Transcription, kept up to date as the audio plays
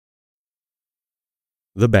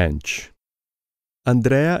The bench.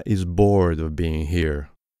 Andrea is bored of being here.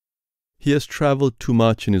 He has traveled too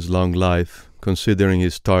much in his long life, considering he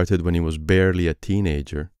started when he was barely a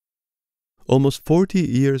teenager. Almost 40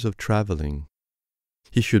 years of traveling.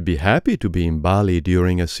 He should be happy to be in Bali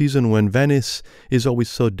during a season when Venice is always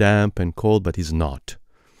so damp and cold, but he's not.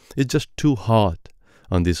 It's just too hot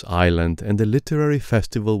on this island, and the literary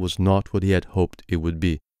festival was not what he had hoped it would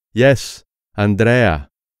be. Yes, Andrea.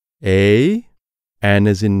 A, N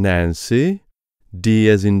as in Nancy, D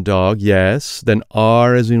as in dog, yes, then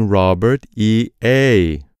R as in Robert,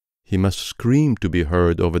 E-A. He must scream to be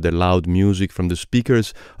heard over the loud music from the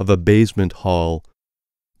speakers of a basement hall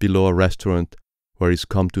below a restaurant where he's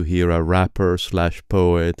come to hear a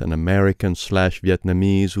rapper/poet, an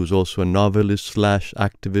American/Vietnamese who's also a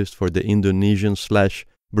novelist/activist for the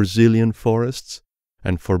Indonesian/Brazilian forests,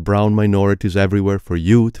 and for brown minorities everywhere, for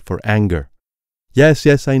youth, for anger. Yes,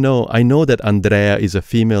 I know that Andrea is a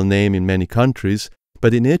female name in many countries,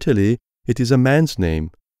 but in Italy it is a man's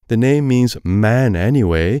name. The name means man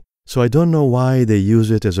anyway, so I don't know why they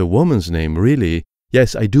use it as a woman's name, really.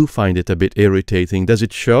 Yes, I do find it a bit irritating. Does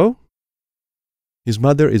it show? His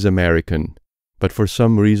mother is American, but for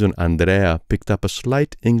some reason Andrea picked up a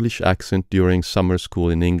slight English accent during summer school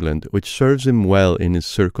in England, which serves him well in his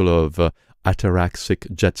circle of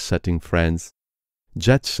ataraxic jet-setting friends.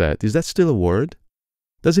 Jet set, is that still a word?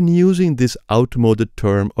 Doesn't using this outmoded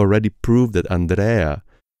term already prove that Andrea,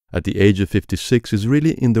 at the age of 56, is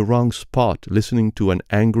really in the wrong spot, listening to an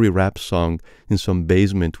angry rap song in some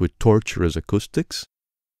basement with torturous acoustics?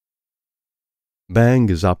 Bang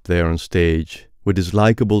is up there on stage, with his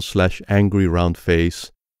likable/angry round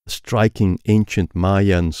face, a striking ancient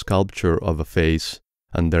Mayan sculpture of a face,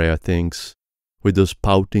 Andrea thinks, with those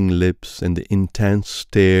pouting lips and the intense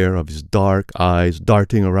stare of his dark eyes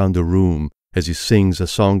darting around the room as he sings a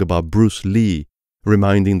song about Bruce Lee,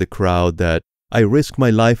 reminding the crowd that I risk my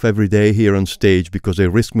life every day here on stage because I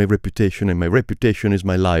risk my reputation, and my reputation is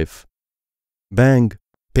my life. Bang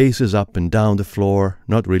paces up and down the floor,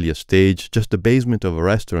 not really a stage, just the basement of a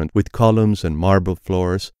restaurant with columns and marble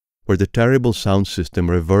floors, where the terrible sound system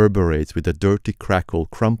reverberates with a dirty crackle,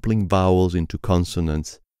 crumpling vowels into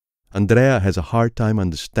consonants. Andrea has a hard time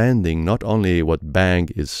understanding not only what Bang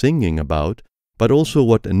is singing about, but also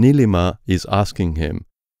what Nilima is asking him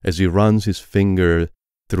as he runs his finger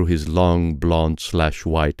through his long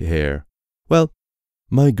blonde/white hair. Well,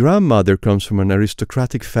 my grandmother comes from an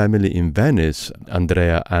aristocratic family in Venice,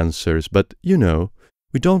 Andrea answers, but, you know,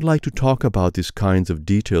 we don't like to talk about these kinds of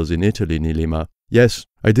details in Italy, Nilima. Yes,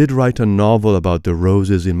 I did write a novel about the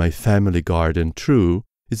roses in my family garden, true.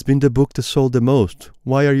 It's been the book that sold the most.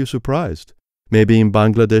 Why are you surprised? Maybe in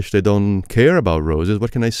Bangladesh they don't care about roses,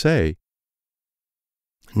 what can I say?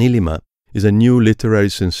 Nilima is a new literary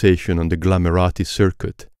sensation on the glamourati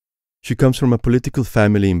circuit. She comes from a political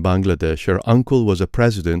family in Bangladesh. Her uncle was a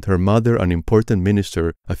president, her mother an important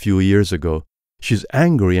minister a few years ago. She's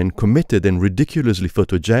angry and committed and ridiculously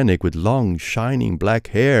photogenic with long, shining black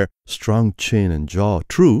hair, strong chin and jaw.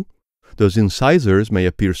 True, those incisors may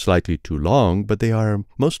appear slightly too long, but they are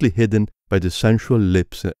mostly hidden by the sensual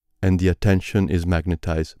lips, and the attention is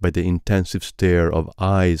magnetized by the intensive stare of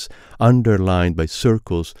eyes underlined by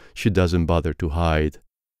circles she doesn't bother to hide.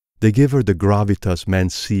 They give her the gravitas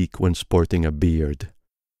men seek when sporting a beard.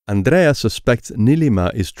 Andrea suspects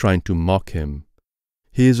Nilima is trying to mock him.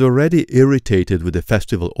 He is already irritated with the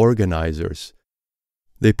festival organizers.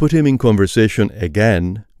 They put him in conversation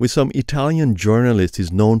again with some Italian journalist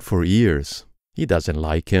he's known for years. He doesn't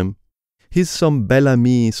like him. He's some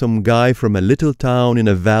Bellamy, some guy from a little town in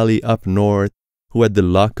a valley up north who had the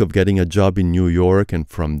luck of getting a job in New York, and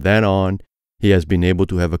from then on he has been able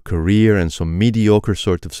to have a career and some mediocre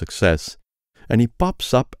sort of success. And he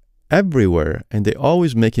pops up everywhere, and they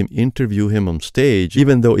always make him interview him on stage,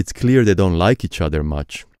 even though it's clear they don't like each other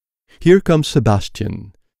much. Here comes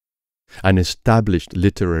Sebastian, an established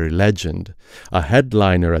literary legend, a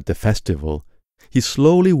headliner at the festival. He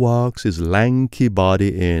slowly walks his lanky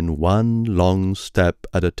body in, one long step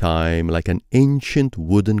at a time, like an ancient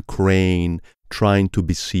wooden crane trying to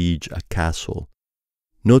besiege a castle.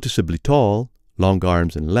 Noticeably tall, long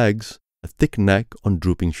arms and legs, a thick neck on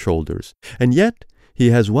drooping shoulders. And yet, he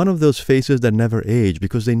has one of those faces that never age,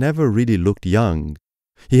 because they never really looked young.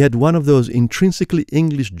 He had one of those intrinsically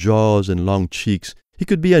English jaws and long cheeks. He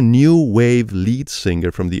could be a new wave lead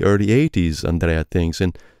singer from the early 80s, Andrea thinks,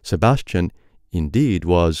 and Sebastian indeed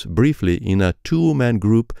was briefly in a two-man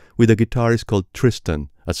group with a guitarist called Tristan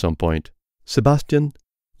at some point. Sebastian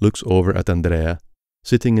looks over at Andrea,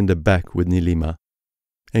 sitting in the back with Nilima.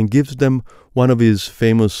 and gives them one of his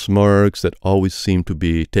famous smirks that always seem to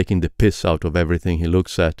be taking the piss out of everything he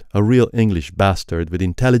looks at, a real English bastard with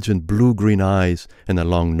intelligent blue-green eyes and a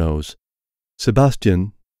long nose.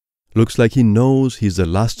 Sebastian looks like he knows he's the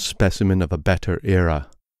last specimen of a better era,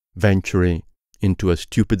 venturing into a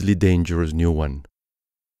stupidly dangerous new one.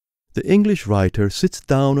 The English writer sits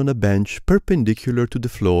down on a bench perpendicular to the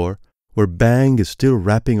floor, where Bang is still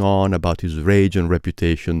rapping on about his rage and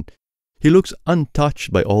reputation. He looks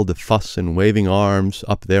untouched by all the fuss and waving arms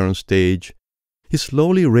up there on stage. He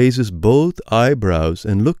slowly raises both eyebrows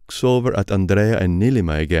and looks over at Andrea and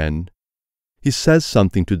Nilima again. He says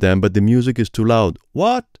something to them, but the music is too loud.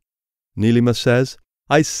 "What?" Nilima says.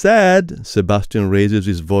 "I said," Sebastian raises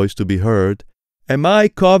his voice to be heard, "am I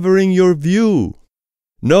covering your view?"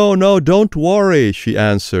 No, don't worry," she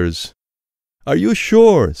answers. "Are you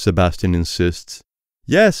sure?" Sebastian insists.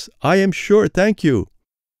 "Yes, I am sure, thank you."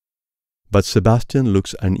 But Sebastian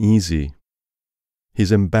looks uneasy.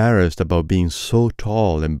 He's embarrassed about being so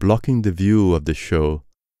tall and blocking the view of the show.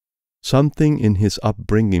 Something in his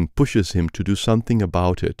upbringing pushes him to do something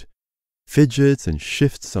about it. Fidgets and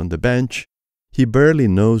shifts on the bench. He barely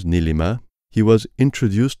knows Nilima. He was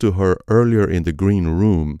introduced to her earlier in the green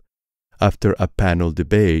room, after a panel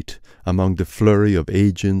debate among the flurry of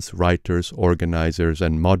agents, writers, organizers,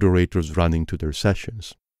 and moderators running to their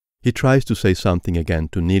sessions. He tries to say something again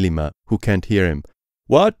to Nilima, who can't hear him.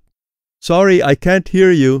 "What? Sorry, I can't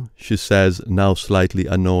hear you," she says, now slightly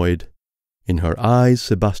annoyed. In her eyes,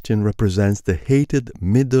 Sebastian represents the hated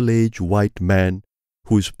middle-aged white man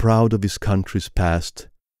who is proud of his country's past,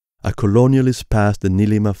 a colonialist past that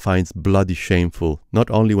Nilima finds bloody shameful,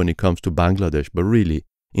 not only when it comes to Bangladesh, but really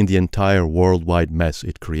in the entire worldwide mess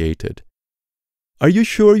it created. "Are you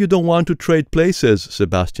sure you don't want to trade places?"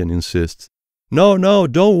 Sebastian insists. No,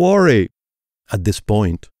 don't worry." At this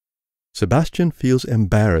point, Sebastian feels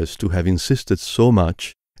embarrassed to have insisted so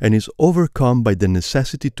much and is overcome by the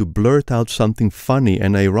necessity to blurt out something funny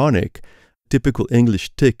and ironic, typical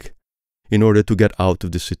English tic, in order to get out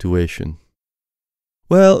of the situation.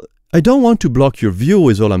 "Well, I don't want to block your view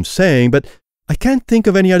is all I'm saying, but I can't think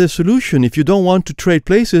of any other solution if you don't want to trade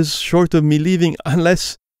places short of me leaving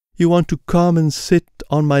unless you want to come and sit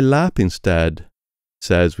on my lap instead,"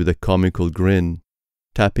 says with a comical grin,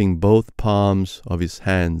 tapping both palms of his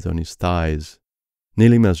hands on his thighs.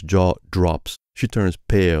 Nilima's jaw drops. She turns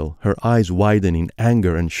pale, her eyes widen in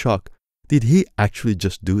anger and shock. Did he actually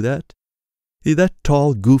just do that? Did that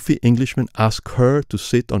tall, goofy Englishman ask her to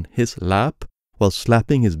sit on his lap while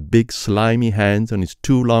slapping his big, slimy hands on his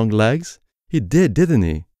two long legs? He did, didn't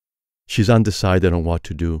he? She's undecided on what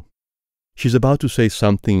to do. She's about to say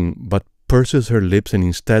something, but purses her lips and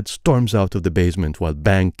instead storms out of the basement while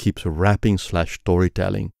Bang keeps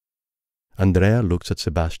rapping/storytelling. Andrea looks at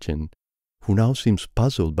Sebastian, who now seems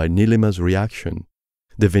puzzled by Nilima's reaction.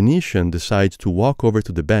 The Venetian decides to walk over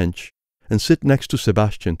to the bench and sit next to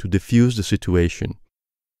Sebastian to diffuse the situation.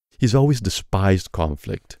 He's always despised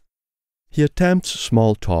conflict. He attempts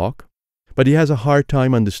small talk, but he has a hard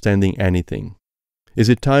time understanding anything. Is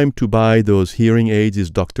it time to buy those hearing aids his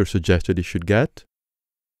doctor suggested he should get?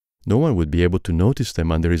 No one would be able to notice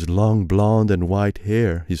them under his long blonde and white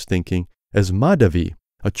hair, he's thinking, as Madhavi,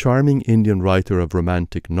 a charming Indian writer of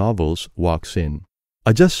romantic novels, walks in.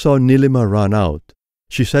 "I just saw Nilima run out.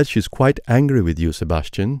 She said she's quite angry with you,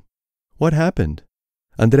 Sebastian. What happened?"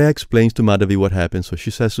 Andrea explains to Madhavi what happened, so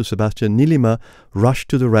she says to Sebastian, "Nilima rushed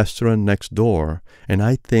to the restaurant next door, and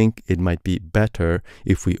I think it might be better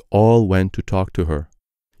if we all went to talk to her.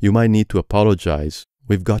 You might need to apologize.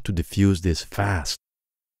 We've got to diffuse this fast."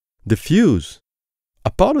 Diffuse?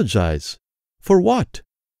 Apologize? For what?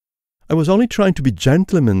 I was only trying to be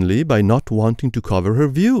gentlemanly by not wanting to cover her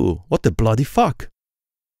view. What the bloody fuck?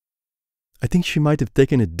 "I think she might have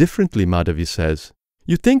taken it differently," Madhavi says.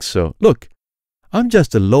 "You think so? Look, I'm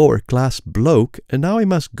just a lower-class bloke, and now I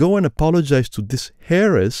must go and apologize to this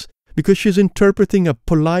heiress because she's interpreting a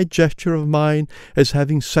polite gesture of mine as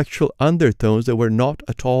having sexual undertones that were not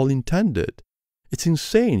at all intended. It's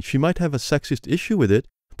insane. She might have a sexist issue with it,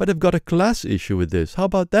 but I've got a class issue with this. How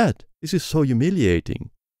about that? This is so humiliating."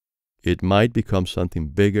 "It might become something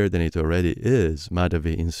bigger than it already is,"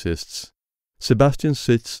 Madhavi insists. Sebastian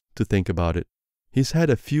sits to think about it. He's had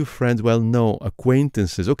a few friends,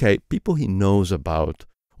 acquaintances, people he knows about,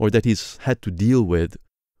 or that he's had to deal with,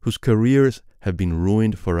 whose careers have been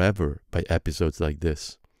ruined forever by episodes like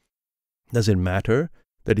this. Does it matter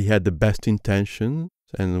that he had the best intentions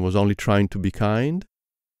and was only trying to be kind?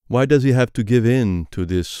 Why does he have to give in to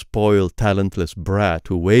this spoiled, talentless brat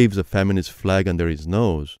who waves a feminist flag under his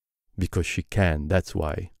nose? Because she can, that's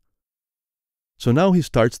why. So now he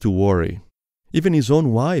starts to worry. Even his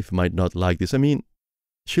own wife might not like this. I mean,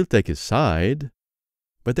 she'll take his side,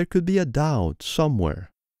 but there could be a doubt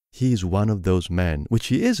somewhere. He's one of those men, which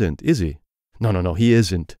he isn't, is he? No, he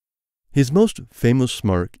isn't. His most famous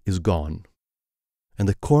smirk is gone, and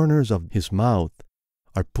the corners of his mouth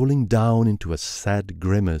are pulling down into a sad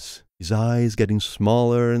grimace, his eyes getting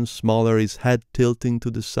smaller and smaller, his head tilting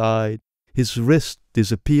to the side, his wrist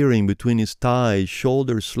disappearing between his thighs,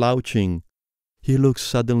 shoulders slouching. He looks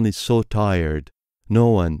suddenly so tired. No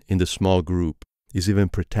one in the small group is even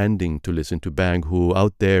pretending to listen to Bang, who,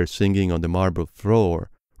 out there singing on the marble floor,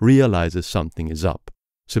 realizes something is up.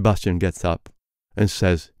 Sebastian gets up and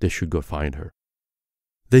says they should go find her.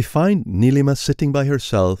 They find Nilima sitting by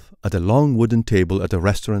herself at a long wooden table at a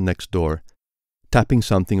restaurant next door, tapping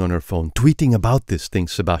something on her phone, tweeting about this,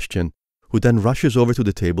 thinks Sebastian, who then rushes over to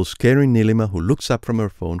the table, scaring Nilima, who looks up from her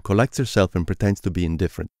phone, collects herself and pretends to be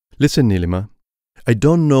indifferent. Listen, Nilima, I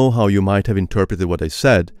don't know how you might have interpreted what I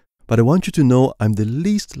said, but I want you to know I'm the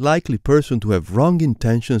least likely person to have wrong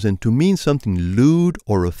intentions and to mean something lewd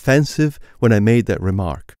or offensive when I made that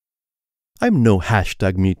remark. I'm no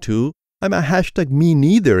 #MeToo. I'm a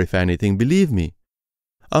 #MeNeither, if anything, believe me.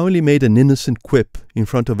 I only made an innocent quip in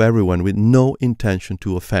front of everyone with no intention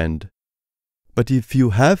to offend. But if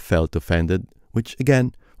you have felt offended, which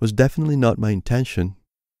again was definitely not my intention,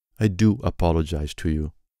 I do apologize to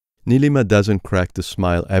you. Nilima doesn't crack the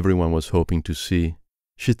smile everyone was hoping to see.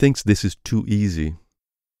 She thinks this is too easy.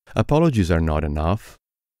 Apologies are not enough.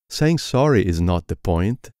 Saying sorry is not the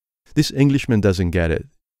point. This Englishman doesn't get it.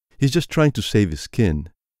 He's just trying to save his skin.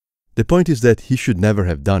 The point is that he should never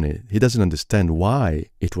have done it. He doesn't understand why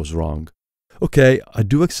it was wrong. Okay, I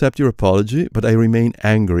do accept your apology, but I remain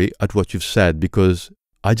angry at what you've said because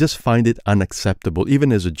I just find it unacceptable,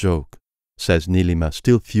 even as a joke, says Nilima,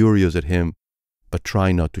 still furious at him, but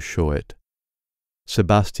trying not to show it.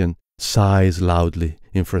 Sebastian sighs loudly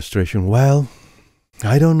in frustration. Well,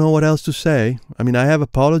 I don't know what else to say. I mean, I have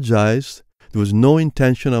apologized. There was no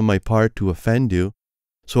intention on my part to offend you.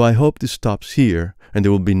 So I hope this stops here, and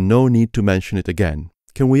there will be no need to mention it again.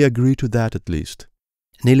 Can we agree to that at least?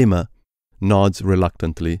 Nilima nods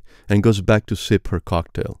reluctantly and goes back to sip her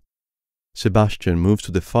cocktail. Sebastian moves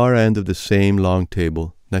to the far end of the same long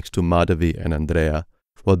table next to Madhavi and Andrea,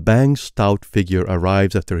 while Bang's stout figure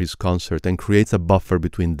arrives after his concert and creates a buffer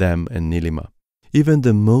between them and Nilima. Even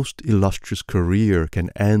the most illustrious career can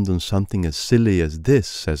end on something as silly as this,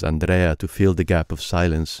 says Andrea to fill the gap of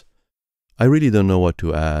silence. I really don't know what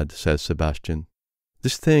to add, says Sebastian.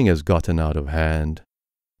 This thing has gotten out of hand.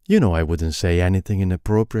 You know I wouldn't say anything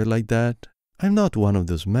inappropriate like that. I'm not one of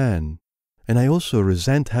those men. And I also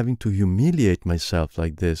resent having to humiliate myself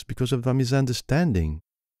like this because of a misunderstanding.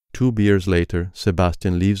 2 beers later,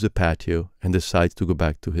 Sebastian leaves the patio and decides to go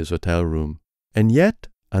back to his hotel room. And yet,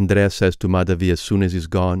 Andrea says to Madhavi as soon as he's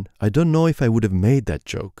gone, I don't know if I would have made that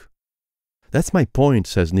joke. That's my point,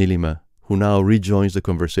 says Nilima, who now rejoins the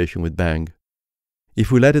conversation with Bang.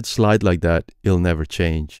 If we let it slide like that, it'll never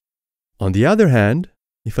change. On the other hand,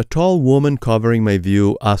 if a tall woman covering my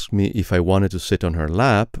view asked me if I wanted to sit on her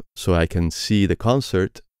lap so I can see the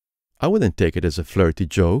concert, I wouldn't take it as a flirty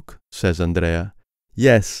joke, says Andrea.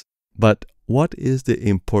 Yes, but what is the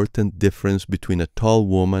important difference between a tall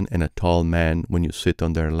woman and a tall man when you sit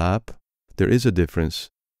on their lap? There is a difference.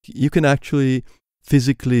 You can actually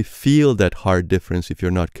physically feel that hard difference if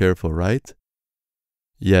you're not careful, right?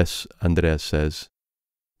 Yes, Andrea says.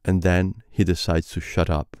 And then he decides to shut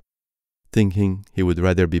up, thinking he would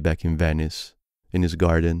rather be back in Venice, in his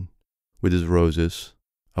garden, with his roses,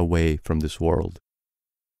 away from this world.